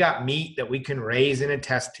 Right. We've got meat that we can raise in a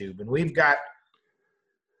test tube, and we've got,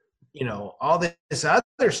 all this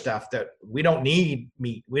other stuff that we don't need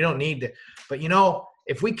meat. We don't need to, but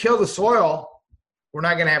if we kill the soil, we're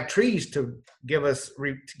not going to have trees to give us,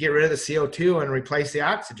 to get rid of the CO2 and replace the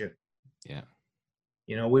oxygen. Yeah.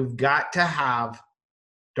 We've got to have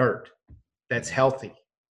dirt that's healthy.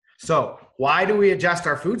 So why do we adjust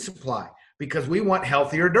our food supply? Because we want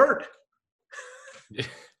healthier dirt.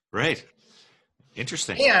 Right.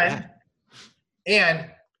 Interesting. And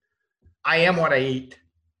I am what I eat.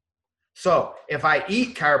 So if I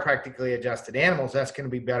eat chiropractically adjusted animals, that's going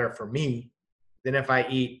to be better for me than if I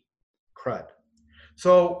eat crud.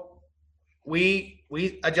 So we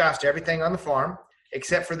adjust everything on the farm,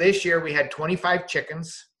 except for this year we had 25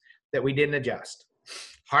 chickens that we didn't adjust.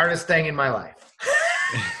 Hardest thing in my life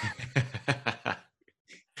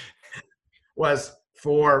was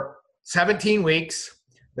for 17 weeks,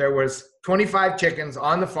 there was 25 chickens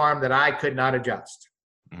on the farm that I could not adjust.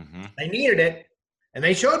 Mm-hmm. They needed it, and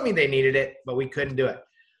they showed me they needed it, but we couldn't do it.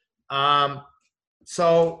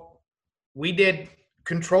 So we did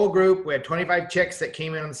control group. We had 25 chicks that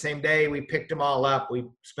came in on the same day. We picked them all up. We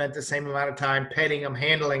spent the same amount of time petting them,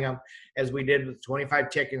 handling them, as we did with 25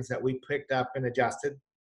 chickens that we picked up and adjusted.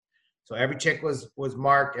 So every chick was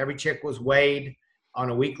marked. Every chick was weighed on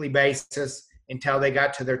a weekly basis until they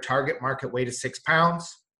got to their target market weight of 6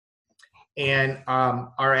 pounds. And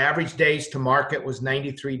our average days to market was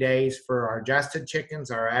 93 days for our adjusted chickens.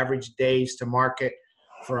 Our average days to market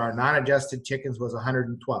for our non-adjusted chickens was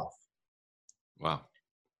 112. Wow.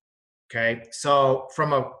 Okay. So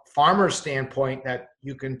from a farmer's standpoint, that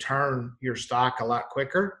you can turn your stock a lot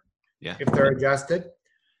quicker if they're adjusted.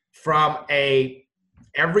 From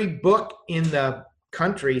every book in the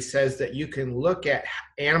country says that you can look at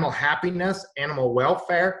animal happiness, animal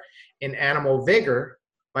welfare, and animal vigor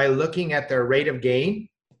by looking at their rate of gain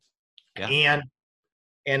and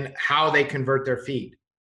how they convert their feed.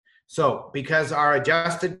 So because our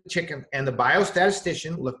adjusted chicken and the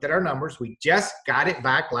biostatistician looked at our numbers, we just got it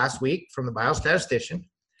back last week from the biostatistician.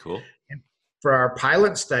 Cool. And for our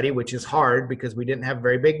pilot study, which is hard because we didn't have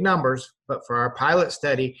very big numbers, but for our pilot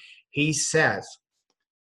study, he says,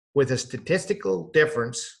 with a statistical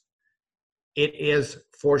difference, it is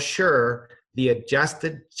for sure the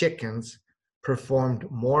adjusted chickens performed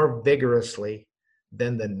more vigorously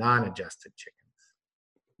than the non-adjusted chickens.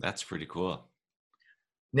 That's pretty cool.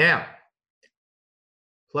 Now,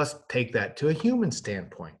 let's take that to a human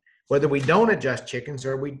standpoint. Whether we don't adjust chickens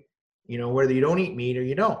or whether you don't eat meat or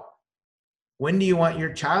you don't. When do you want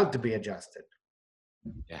your child to be adjusted?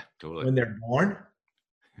 Yeah, totally. When they're born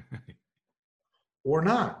or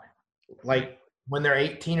not? Like when they're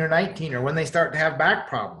 18 or 19 or when they start to have back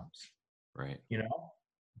problems. Right.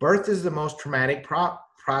 Birth is the most traumatic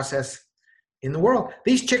process in the world.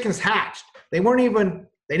 These chickens hatched. They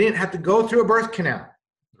didn't have to go through a birth canal.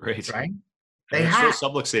 Right. They hatched.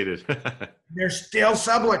 Still subluxated. They're still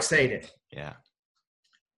subluxated. Yeah.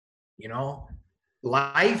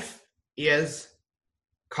 Life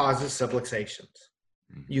causes subluxations.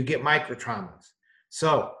 Mm-hmm. You get microtraumas.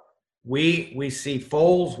 So we see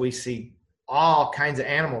foals, we see all kinds of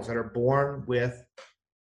animals that are born with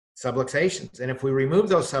subluxations. And if we remove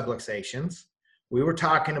those subluxations, we were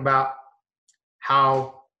talking about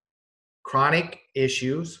how chronic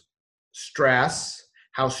issues,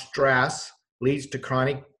 how stress leads to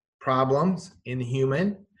chronic problems in the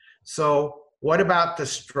human. So what about the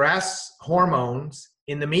stress hormones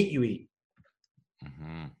in the meat you eat?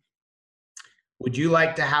 Mm-hmm. Would you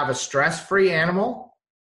like to have a stress-free animal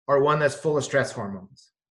or one that's full of stress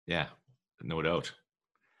hormones? Yeah, no doubt.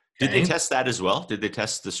 Did they test that as well? Did they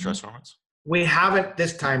test the stress hormones? We haven't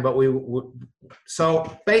this time, but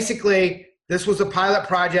so basically this was a pilot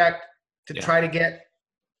project to try to get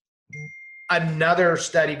another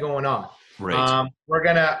study going on. Right. We're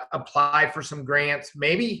going to apply for some grants,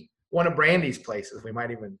 maybe one of Brandy's places. We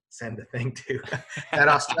might even send a thing to that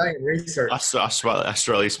Australian research.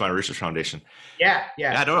 Australia Spinal Research Foundation. Yeah.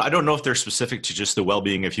 I don't know if they're specific to just the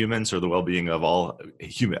well-being of humans or the well-being of all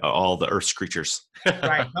the Earth's creatures.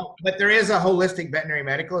 Right. No, but there is a holistic veterinary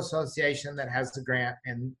medical association that has the grant,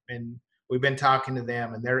 and we've been talking to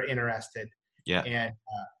them, and they're interested. Yeah. And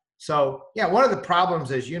so, one of the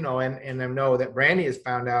problems, as you know, and I know that Brandy has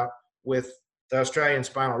found out with the Australian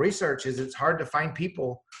Spinal Research, is it's hard to find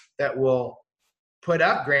people that will put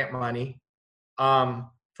up grant money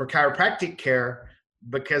for chiropractic care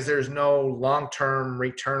because there's no long-term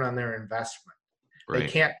return on their investment. Right. They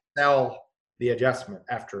can't sell the adjustment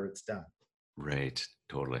after it's done. Right.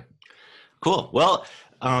 Totally. Cool. Well,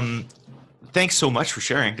 thanks so much for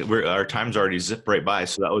sharing. Our time's already zipped right by,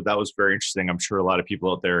 so that was very interesting. I'm sure a lot of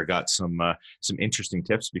people out there got some interesting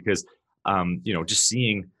tips because, just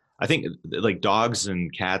seeing, I think like dogs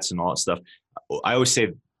and cats and all that stuff, I always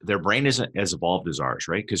say their brain isn't as evolved as ours,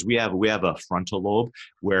 right? Because we have a frontal lobe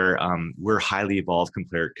where we're highly evolved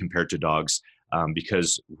compared to dogs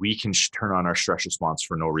because we can turn on our stress response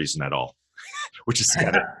for no reason at all, which is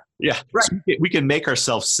kind of, right. So we can make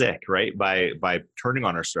ourselves sick, right? By turning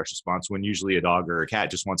on our stress response when usually a dog or a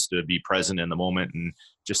cat just wants to be present in the moment and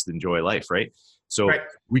just enjoy life, right? So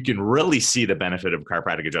we can really see the benefit of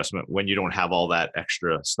chiropractic adjustment when you don't have all that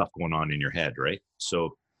extra stuff going on in your head, right?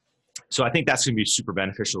 So I think that's going to be super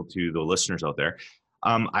beneficial to the listeners out there.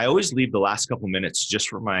 I always leave the last couple minutes just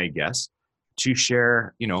for my guests to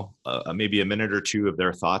share, maybe a minute or two of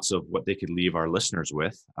their thoughts of what they could leave our listeners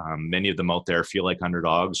with. Many of them out there feel like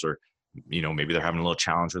underdogs, or, maybe they're having a little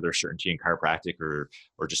challenge with their certainty in chiropractic or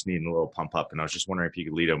just needing a little pump up. And I was just wondering if you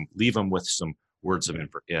could leave them with some words of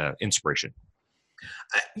inspiration.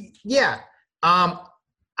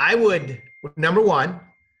 I would, number one,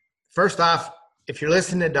 first off, if you're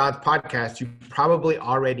listening to Don's podcast, you probably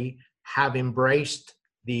already have embraced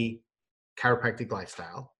the chiropractic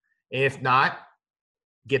lifestyle. If not,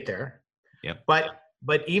 get there. Yep. But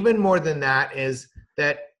even more than that is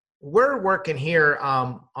that we're working here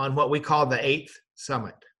on what we call the 8th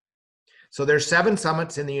summit. So there's 7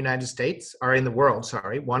 summits in the United States, or in the world,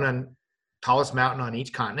 sorry, one on tallest mountain on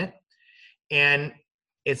each continent. And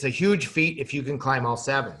it's a huge feat if you can climb all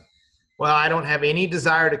 7. Well, I don't have any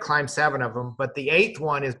desire to climb 7 of them, but the 8th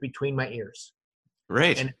one is between my ears.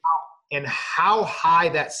 Right. And how high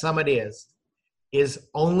that summit is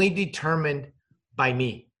only determined by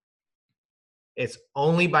me. It's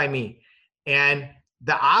only by me. And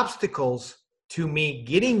the obstacles to me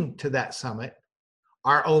getting to that summit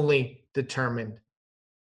are only determined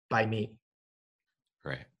by me.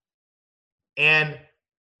 Right. And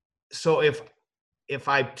so if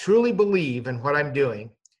I truly believe in what I'm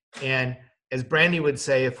doing, and as Brandy would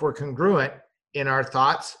say, if we're congruent in our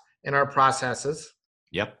thoughts and our processes.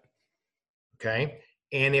 Yep. Okay.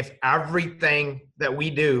 And if everything that we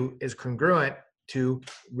do is congruent to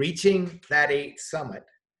reaching that 8th summit,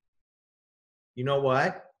 you know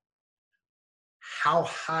what? How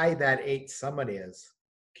high that 8th summit is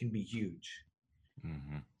can be huge.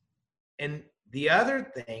 Mm-hmm. And the other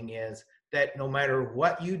thing is that no matter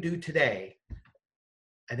what you do today,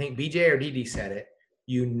 I think BJ or DD said it,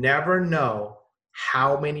 you never know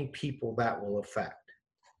how many people that will affect.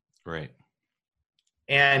 Right.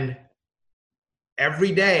 And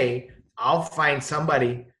every day I'll find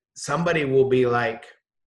somebody will be like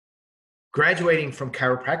graduating from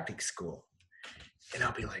chiropractic school. And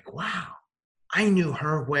I'll be like, wow, I knew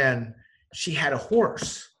her when she had a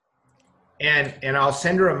horse. And I'll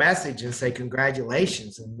send her a message and say,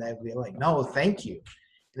 congratulations. And they'll be like, no, thank you.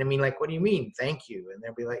 And I mean, like, what do you mean? Thank you. And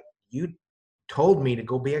they'll be like, you told me to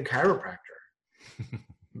go be a chiropractor.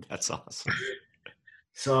 That's awesome.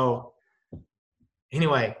 So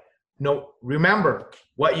anyway, remember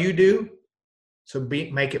what you do. So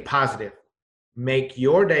make it positive. Make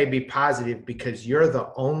your day be positive, because you're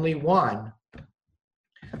the only one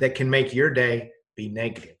that can make your day be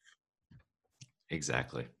negative.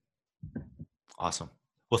 Exactly. Awesome.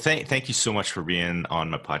 Well, thank you so much for being on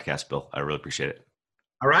my podcast, Bill. I really appreciate it.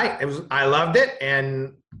 All right. I loved it.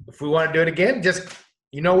 And if we want to do it again, just,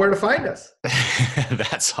 you know where to find us.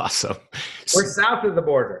 That's awesome. We're south of the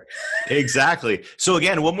border. Exactly. So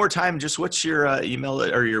again, one more time, just what's your email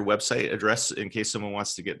or your website address in case someone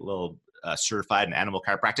wants to get a little certified in animal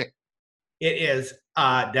chiropractic? It is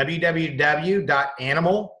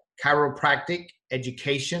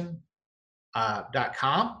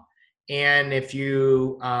www.animalchiropracticeducation.com. And if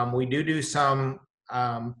you, we do some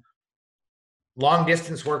long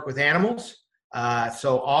distance work with animals.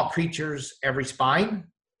 So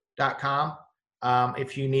allcreatureseveryspine.com.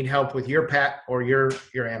 If you need help with your pet or your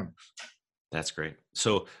animals. That's great.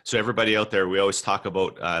 So everybody out there, we always talk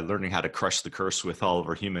about learning how to crush the curse with all of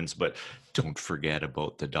our humans, but don't forget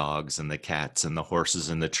about the dogs and the cats and the horses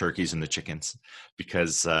and the turkeys and the chickens,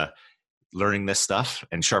 because learning this stuff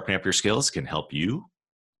and sharpening up your skills can help you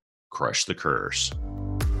crush the curse.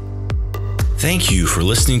 Thank you for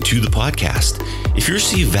listening to the podcast. If you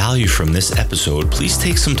receive value from this episode, please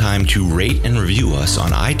take some time to rate and review us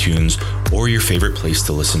on iTunes or your favorite place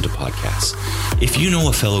to listen to podcasts. If you know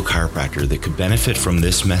a fellow chiropractor that could benefit from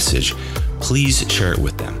this message, please share it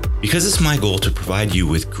with them. Because it's my goal to provide you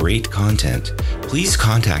with great content, please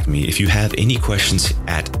contact me if you have any questions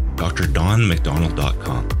at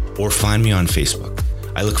drdonmcdonald.com or find me on Facebook.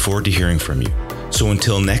 I look forward to hearing from you. So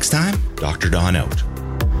until next time, Dr. Don out.